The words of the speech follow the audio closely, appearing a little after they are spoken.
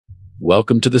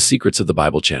Welcome to the Secrets of the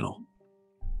Bible channel.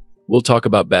 We'll talk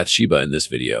about Bathsheba in this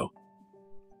video.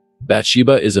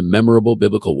 Bathsheba is a memorable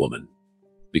biblical woman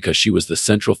because she was the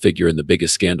central figure in the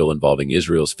biggest scandal involving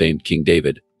Israel's famed King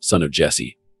David, son of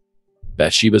Jesse.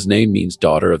 Bathsheba's name means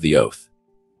daughter of the oath.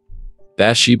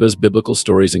 Bathsheba's biblical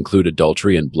stories include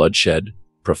adultery and bloodshed,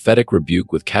 prophetic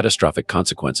rebuke with catastrophic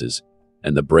consequences,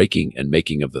 and the breaking and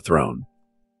making of the throne.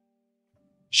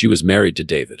 She was married to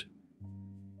David,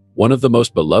 one of the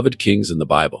most beloved kings in the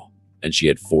Bible, and she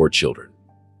had 4 children,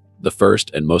 the first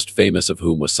and most famous of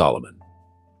whom was Solomon.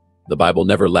 The Bible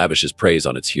never lavishes praise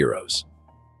on its heroes.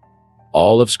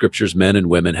 All of Scripture's men and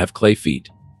women have clay feet,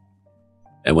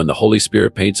 and when the Holy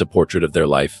Spirit paints a portrait of their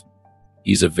life,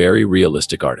 he's a very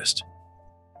realistic artist.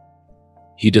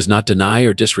 He does not deny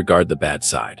or disregard the bad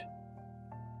side.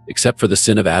 Except for the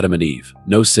sin of Adam and Eve,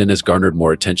 no sin has garnered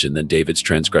more attention than David's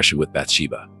transgression with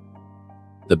Bathsheba.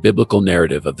 The biblical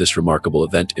narrative of this remarkable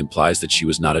event implies that she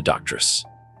was not a doctress,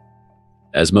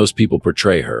 as most people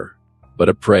portray her, but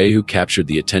a prey who captured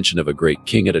the attention of a great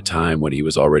king at a time when he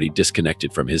was already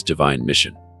disconnected from his divine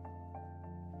mission.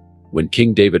 When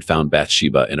King David found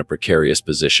Bathsheba in a precarious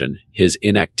position, his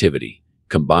inactivity,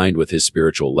 combined with his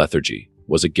spiritual lethargy,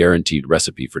 was a guaranteed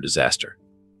recipe for disaster,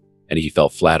 and he fell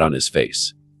flat on his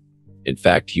face. In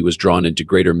fact, he was drawn into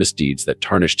greater misdeeds that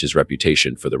tarnished his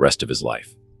reputation for the rest of his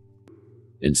life.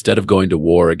 Instead of going to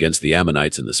war against the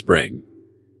Ammonites in the spring,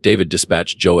 David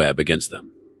dispatched Joab against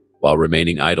them, while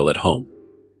remaining idle at home.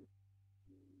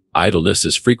 Idleness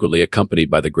is frequently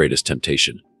accompanied by the greatest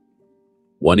temptation.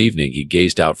 One evening, he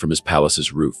gazed out from his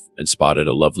palace's roof and spotted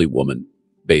a lovely woman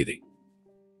bathing.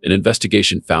 An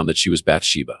investigation found that she was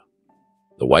Bathsheba,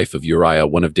 the wife of Uriah,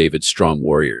 one of David's strong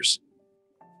warriors.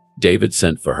 David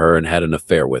sent for her and had an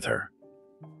affair with her.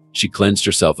 She cleansed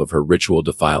herself of her ritual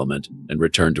defilement and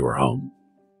returned to her home.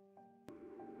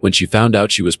 When she found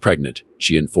out she was pregnant,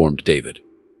 she informed David.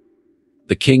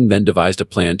 The king then devised a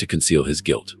plan to conceal his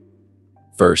guilt.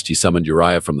 First, he summoned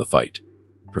Uriah from the fight,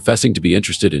 professing to be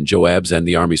interested in Joab's and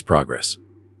the army's progress.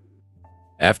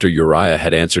 After Uriah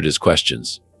had answered his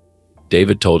questions,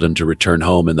 David told him to return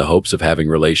home in the hopes of having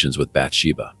relations with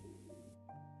Bathsheba.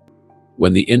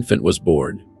 When the infant was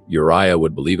born, Uriah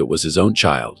would believe it was his own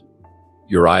child.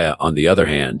 Uriah, on the other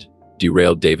hand,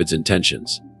 derailed David's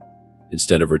intentions.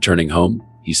 Instead of returning home,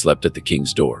 he slept at the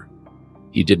king's door.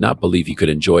 He did not believe he could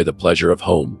enjoy the pleasure of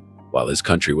home while his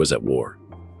country was at war.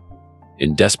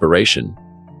 In desperation,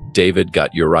 David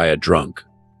got Uriah drunk,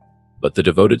 but the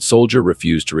devoted soldier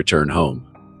refused to return home.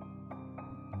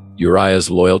 Uriah's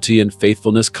loyalty and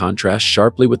faithfulness contrast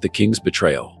sharply with the king's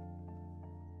betrayal.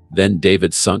 Then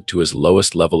David sunk to his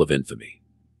lowest level of infamy.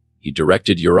 He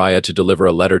directed Uriah to deliver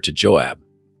a letter to Joab,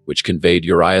 which conveyed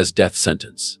Uriah's death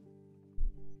sentence.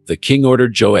 The king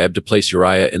ordered Joab to place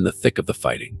Uriah in the thick of the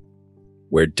fighting,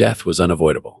 where death was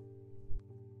unavoidable.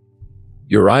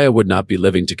 Uriah would not be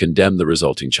living to condemn the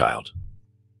resulting child.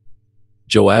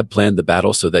 Joab planned the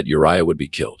battle so that Uriah would be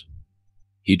killed.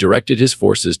 He directed his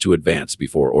forces to advance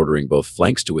before ordering both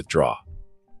flanks to withdraw.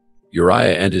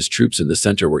 Uriah and his troops in the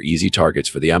center were easy targets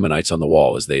for the Ammonites on the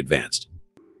wall as they advanced.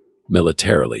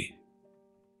 Militarily,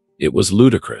 it was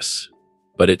ludicrous,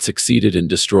 but it succeeded in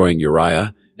destroying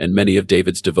Uriah and many of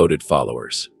David's devoted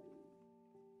followers.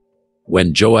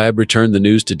 When Joab returned the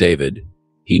news to David,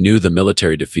 he knew the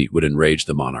military defeat would enrage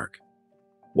the monarch.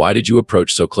 "Why did you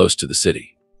approach so close to the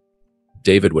city?"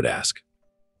 David would ask.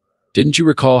 "Didn't you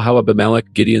recall how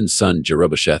Abimelech, Gideon's son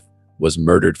Jerubbesheth, was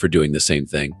murdered for doing the same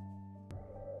thing?"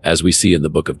 As we see in the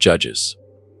book of Judges.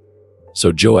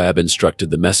 So Joab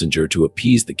instructed the messenger to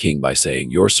appease the king by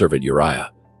saying, "Your servant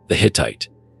Uriah, the Hittite,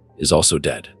 is also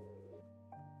dead."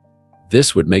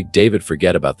 This would make David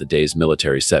forget about the day's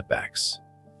military setbacks.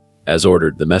 As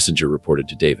ordered, the messenger reported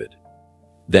to David.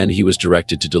 Then he was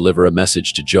directed to deliver a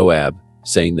message to Joab,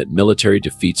 saying that military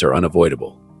defeats are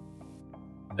unavoidable,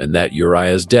 and that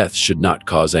Uriah's death should not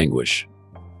cause anguish,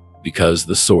 because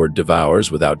the sword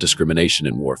devours without discrimination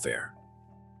in warfare.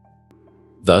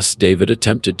 Thus, David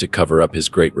attempted to cover up his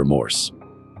great remorse.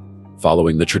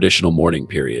 Following the traditional mourning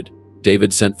period,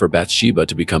 David sent for Bathsheba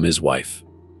to become his wife,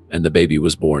 and the baby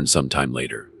was born sometime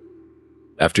later.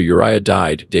 After Uriah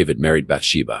died, David married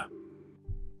Bathsheba.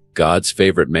 God's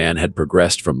favorite man had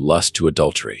progressed from lust to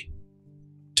adultery,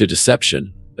 to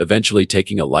deception, eventually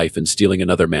taking a life and stealing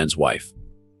another man's wife.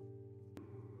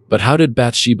 But how did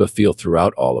Bathsheba feel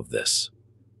throughout all of this?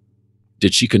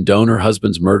 Did she condone her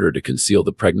husband's murder to conceal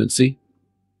the pregnancy?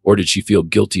 Or did she feel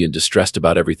guilty and distressed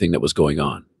about everything that was going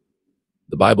on?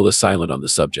 The Bible is silent on the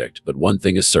subject, but one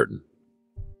thing is certain.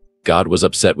 God was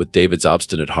upset with David's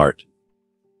obstinate heart,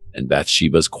 and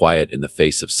Bathsheba's quiet in the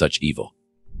face of such evil.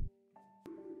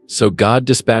 So God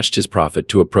dispatched his prophet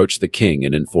to approach the king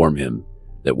and inform him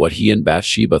that what he and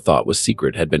Bathsheba thought was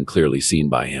secret had been clearly seen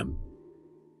by him.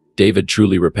 David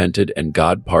truly repented, and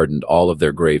God pardoned all of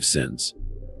their grave sins.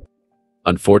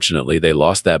 Unfortunately, they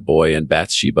lost that boy, and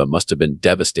Bathsheba must have been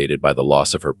devastated by the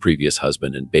loss of her previous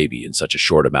husband and baby in such a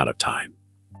short amount of time.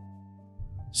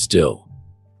 Still,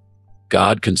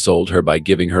 God consoled her by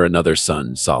giving her another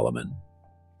son, Solomon,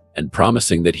 and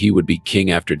promising that he would be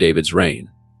king after David's reign.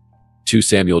 2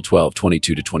 Samuel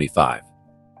 12:22-25.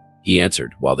 He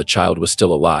answered, "While the child was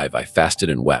still alive, I fasted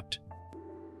and wept.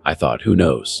 I thought, who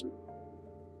knows?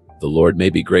 The Lord may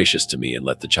be gracious to me and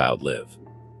let the child live.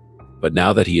 But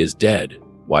now that he is dead,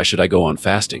 why should I go on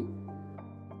fasting?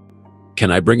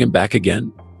 Can I bring him back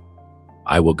again?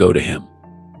 I will go to him,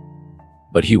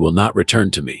 but he will not return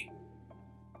to me."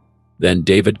 Then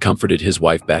David comforted his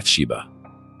wife Bathsheba,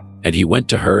 and he went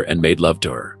to her and made love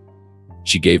to her.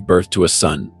 She gave birth to a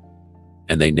son,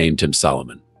 and they named him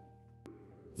Solomon.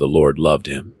 The Lord loved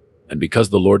him, and because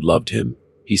the Lord loved him,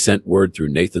 he sent word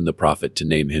through Nathan the prophet to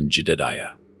name him Jedediah.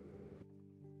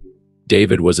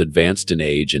 David was advanced in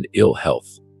age and ill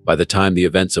health by the time the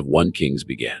events of 1 Kings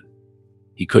began.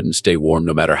 He couldn't stay warm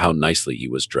no matter how nicely he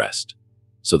was dressed,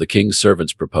 so the king's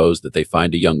servants proposed that they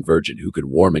find a young virgin who could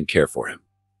warm and care for him.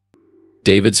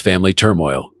 David's family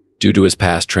turmoil, due to his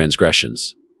past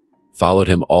transgressions, followed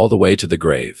him all the way to the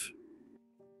grave.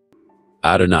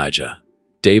 Adonijah,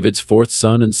 David's 4th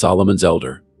son and Solomon's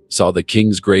elder, saw the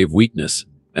king's grave weakness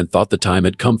and thought the time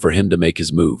had come for him to make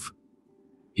his move.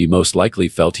 He most likely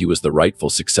felt he was the rightful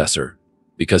successor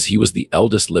because he was the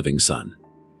eldest living son.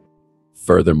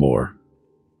 Furthermore,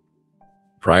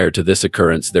 prior to this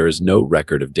occurrence, there is no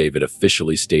record of David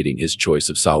officially stating his choice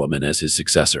of Solomon as his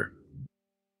successor.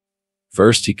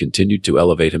 First, he continued to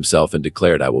elevate himself and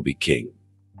declared, "I will be king."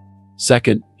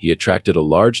 Second, he attracted a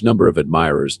large number of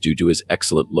admirers due to his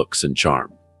excellent looks and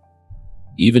charm.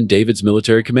 Even David's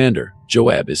military commander,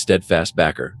 Joab, his steadfast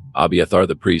backer, Abiathar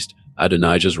the priest,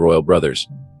 Adonijah's royal brothers,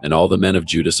 and all the men of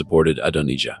Judah supported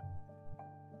Adonijah.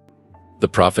 The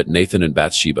prophet Nathan and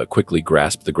Bathsheba quickly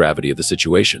grasped the gravity of the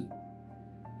situation.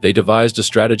 They devised a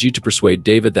strategy to persuade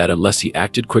David that unless he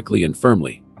acted quickly and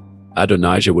firmly,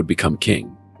 Adonijah would become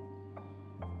king.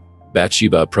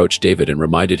 Bathsheba approached David and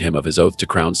reminded him of his oath to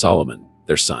crown Solomon,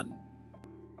 their son.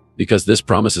 Because this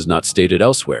promise is not stated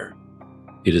elsewhere,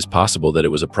 it is possible that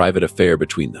it was a private affair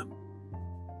between them.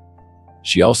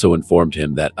 She also informed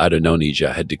him that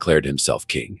Adonijah had declared himself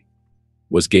king,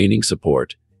 was gaining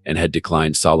support, and had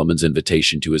declined Solomon's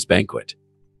invitation to his banquet.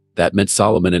 That meant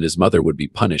Solomon and his mother would be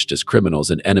punished as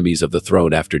criminals and enemies of the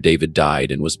throne after David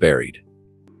died and was buried.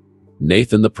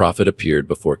 Nathan the prophet appeared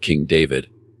before King David,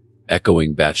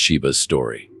 echoing Bathsheba's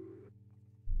story.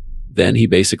 Then he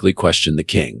basically questioned the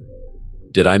king.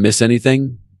 "Did I miss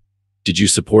anything? Did you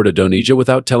support Adonijah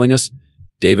without telling us?"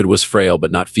 David was frail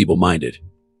but not feeble-minded.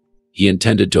 He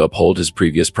intended to uphold his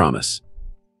previous promise.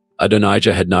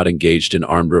 Adonijah had not engaged in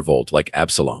armed revolt like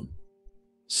Absalom.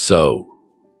 So,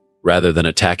 rather than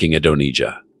attacking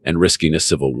Adonijah and risking a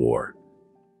civil war,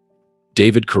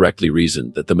 David correctly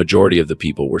reasoned that the majority of the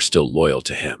people were still loyal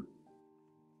to him.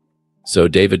 So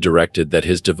David directed that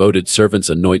his devoted servants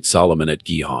anoint Solomon at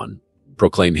Gihon,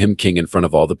 proclaim him king in front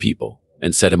of all the people,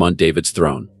 and set him on David's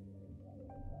throne.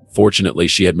 Fortunately,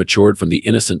 she had matured from the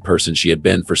innocent person she had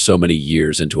been for so many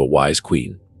years into a wise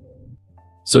queen.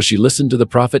 So she listened to the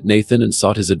prophet Nathan and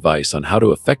sought his advice on how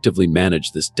to effectively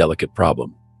manage this delicate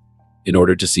problem, in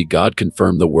order to see God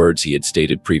confirm the words he had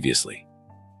stated previously.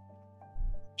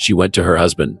 She went to her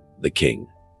husband, the king,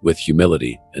 with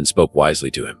humility and spoke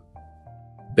wisely to him.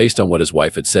 Based on what his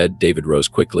wife had said, David rose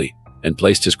quickly and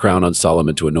placed his crown on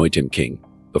Solomon to anoint him king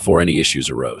before any issues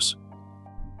arose.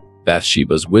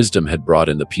 Bathsheba's wisdom had brought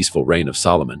in the peaceful reign of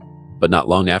Solomon, but not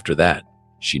long after that,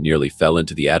 she nearly fell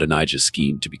into the Adonijah's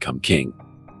scheme to become king.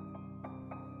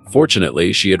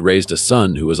 Fortunately, she had raised a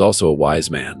son who was also a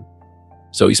wise man,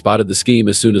 so he spotted the scheme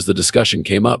as soon as the discussion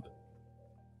came up.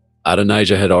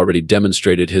 Adonijah had already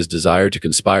demonstrated his desire to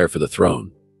conspire for the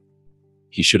throne.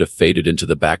 He should have faded into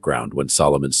the background when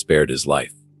Solomon spared his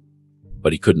life,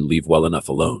 but he couldn't leave well enough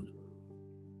alone.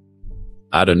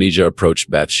 Adonijah approached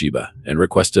Bathsheba and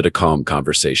requested a calm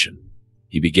conversation.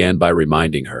 He began by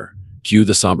reminding her, cue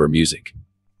the somber music,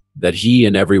 that he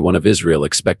and every one of Israel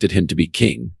expected him to be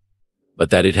king, but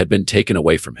that it had been taken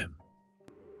away from him.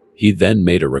 He then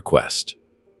made a request.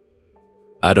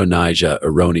 Adonijah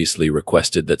erroneously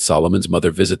requested that Solomon's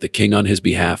mother visit the king on his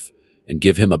behalf and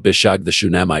give him Abishag the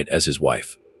Shunammite as his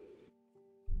wife.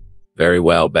 "Very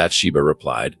well," Bathsheba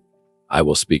replied. "I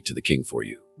will speak to the king for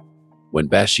you." When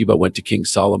Bathsheba went to King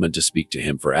Solomon to speak to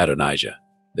him for Adonijah,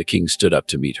 the king stood up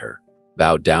to meet her.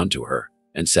 bowed down to her,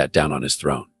 and sat down on his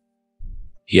throne.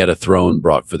 He had a throne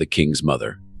brought for the king's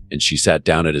mother, and she sat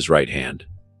down at his right hand.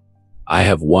 "I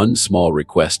have one small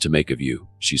request to make of you,"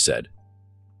 she said.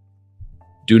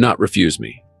 "Do not refuse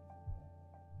me."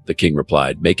 The king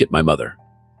replied, "Make it my mother.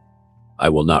 I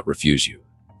will not refuse you."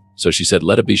 So she said,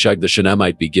 "Let Abishag the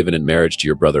Shunammite be given in marriage to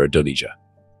your brother Adonijah."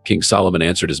 King Solomon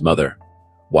answered his mother,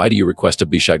 "Why do you request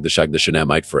Abishag the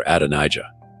Shunammite for Adonijah?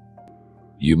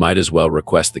 You might as well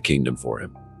request the kingdom for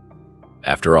him.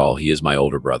 After all, he is my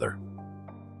older brother."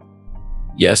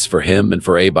 "Yes, for him and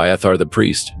for Abiathar the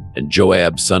priest, and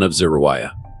Joab son of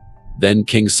Zeruiah." Then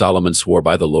King Solomon swore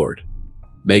by the Lord,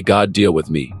 "May God deal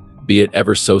with me, be it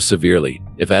ever so severely,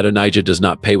 if Adonijah does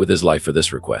not pay with his life for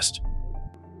this request.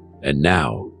 And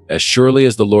now, as surely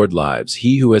as the Lord lives,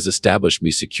 he who has established me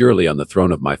securely on the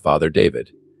throne of my father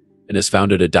David, and has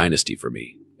founded a dynasty for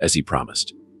me, as he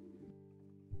promised,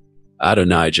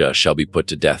 Adonijah shall be put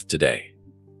to death today."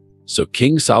 So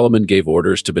King Solomon gave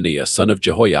orders to Benaiah son of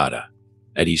Jehoiada,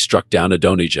 and he struck down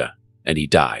Adonijah, and he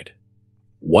died.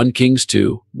 1 Kings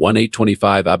 2,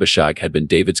 1:8-25. Abishag had been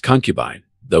David's concubine,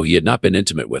 though he had not been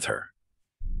intimate with her.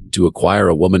 To acquire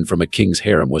a woman from a king's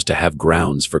harem was to have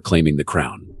grounds for claiming the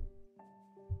crown.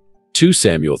 2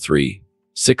 Samuel 3,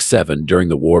 6-7. During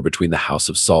the war between the house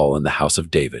of Saul and the house of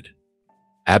David,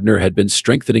 Abner had been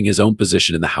strengthening his own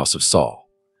position in the house of Saul.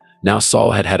 Now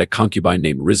Saul had had a concubine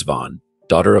named Rizvan,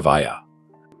 daughter of Aiah.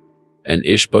 And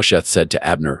Ishbosheth said to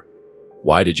Abner,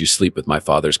 "Why did you sleep with my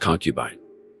father's concubine?"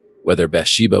 Whether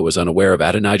Bathsheba was unaware of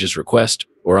Adonijah's request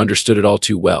or understood it all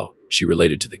too well, she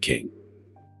related to the king.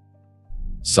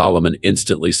 Solomon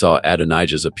instantly saw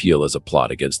Adonijah's appeal as a plot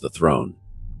against the throne.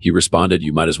 He responded,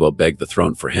 "You might as well beg the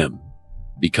throne for him,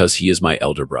 because he is my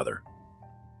elder brother."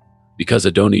 Because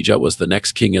Adonijah was the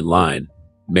next king in line,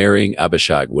 marrying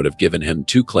Abishag would have given him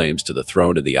 2 claims to the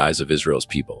throne in the eyes of Israel's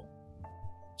people.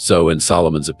 So, in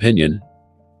Solomon's opinion,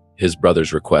 his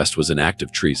brother's request was an act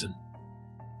of treason.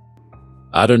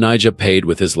 Adonijah paid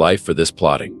with his life for this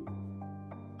plotting.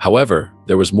 However,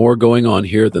 there was more going on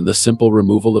here than the simple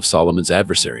removal of Solomon's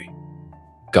adversary.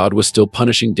 God was still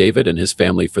punishing David and his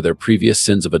family for their previous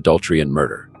sins of adultery and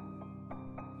murder.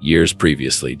 Years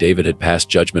previously, David had passed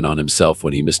judgment on himself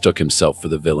when he mistook himself for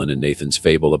the villain in Nathan's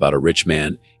fable about a rich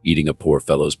man eating a poor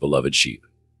fellow's beloved sheep.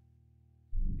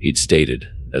 He'd stated,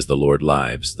 "As the Lord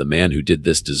lives, the man who did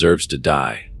this deserves to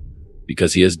die.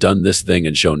 Because he has done this thing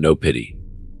and shown no pity,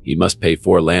 he must pay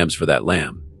 4 lambs for that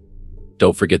lamb."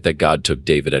 Don't forget that God took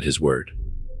David at his word.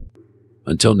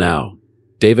 Until now,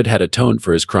 David had atoned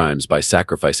for his crimes by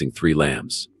sacrificing 3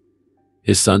 lambs: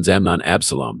 his sons Amnon,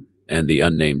 Absalom, and the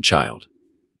unnamed child.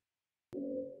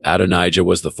 Adonijah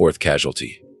was the 4th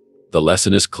casualty. The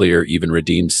lesson is clear: even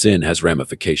redeemed sin has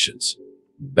ramifications.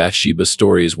 Bathsheba's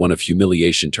story is one of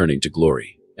humiliation turning to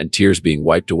glory, and tears being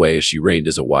wiped away as she reigned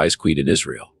as a wise queen in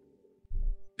Israel.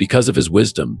 Because of his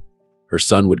wisdom, her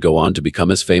son would go on to become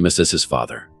as famous as his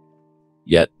father.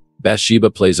 Yet,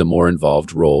 Bathsheba plays a more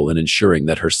involved role in ensuring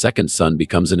that her second son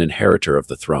becomes an inheritor of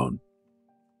the throne.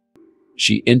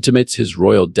 She intimates his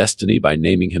royal destiny by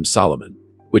naming him Solomon,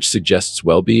 which suggests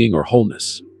well-being or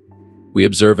wholeness. We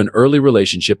observe an early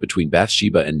relationship between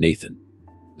Bathsheba and Nathan,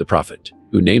 the prophet,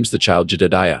 who names the child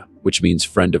Jedediah, which means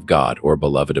friend of God or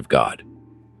beloved of God.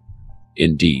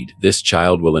 Indeed, this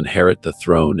child will inherit the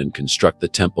throne and construct the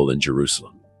temple in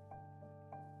Jerusalem.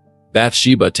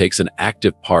 Bathsheba takes an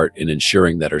active part in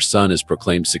ensuring that her son is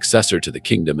proclaimed successor to the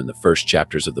kingdom in the first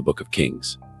chapters of the Book of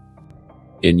Kings.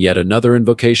 In yet another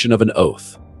invocation of an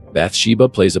oath, Bathsheba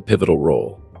plays a pivotal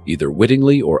role, either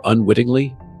wittingly or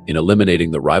unwittingly, in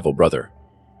eliminating the rival brother,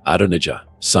 Adonijah,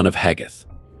 son of Haggith.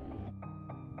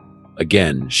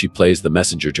 Again, she plays the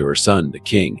messenger to her son, the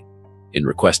king, in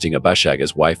requesting Abishag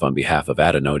as wife on behalf of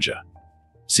Adonijah.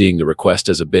 Seeing the request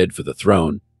as a bid for the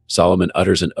throne, Solomon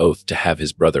utters an oath to have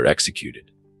his brother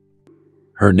executed.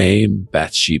 Her name,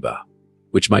 Bathsheba,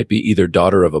 which might be either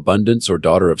daughter of abundance or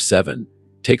daughter of 7,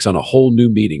 takes on a whole new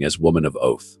meaning as woman of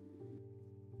oath.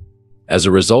 As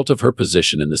a result of her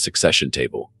position in the succession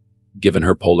table, given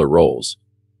her polar roles,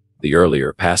 the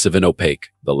earlier passive and opaque,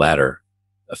 the latter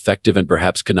effective and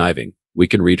perhaps conniving, we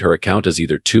can read her account as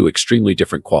either 2 extremely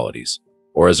different qualities,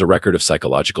 or as a record of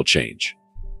psychological change.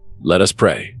 Let us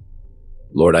pray.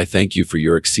 Lord, I thank you for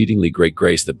your exceedingly great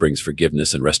grace that brings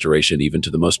forgiveness and restoration even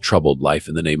to the most troubled life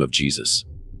in the name of Jesus.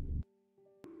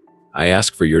 I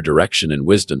ask for your direction and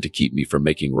wisdom to keep me from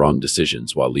making wrong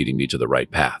decisions while leading me to the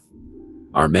right path.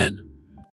 Amen.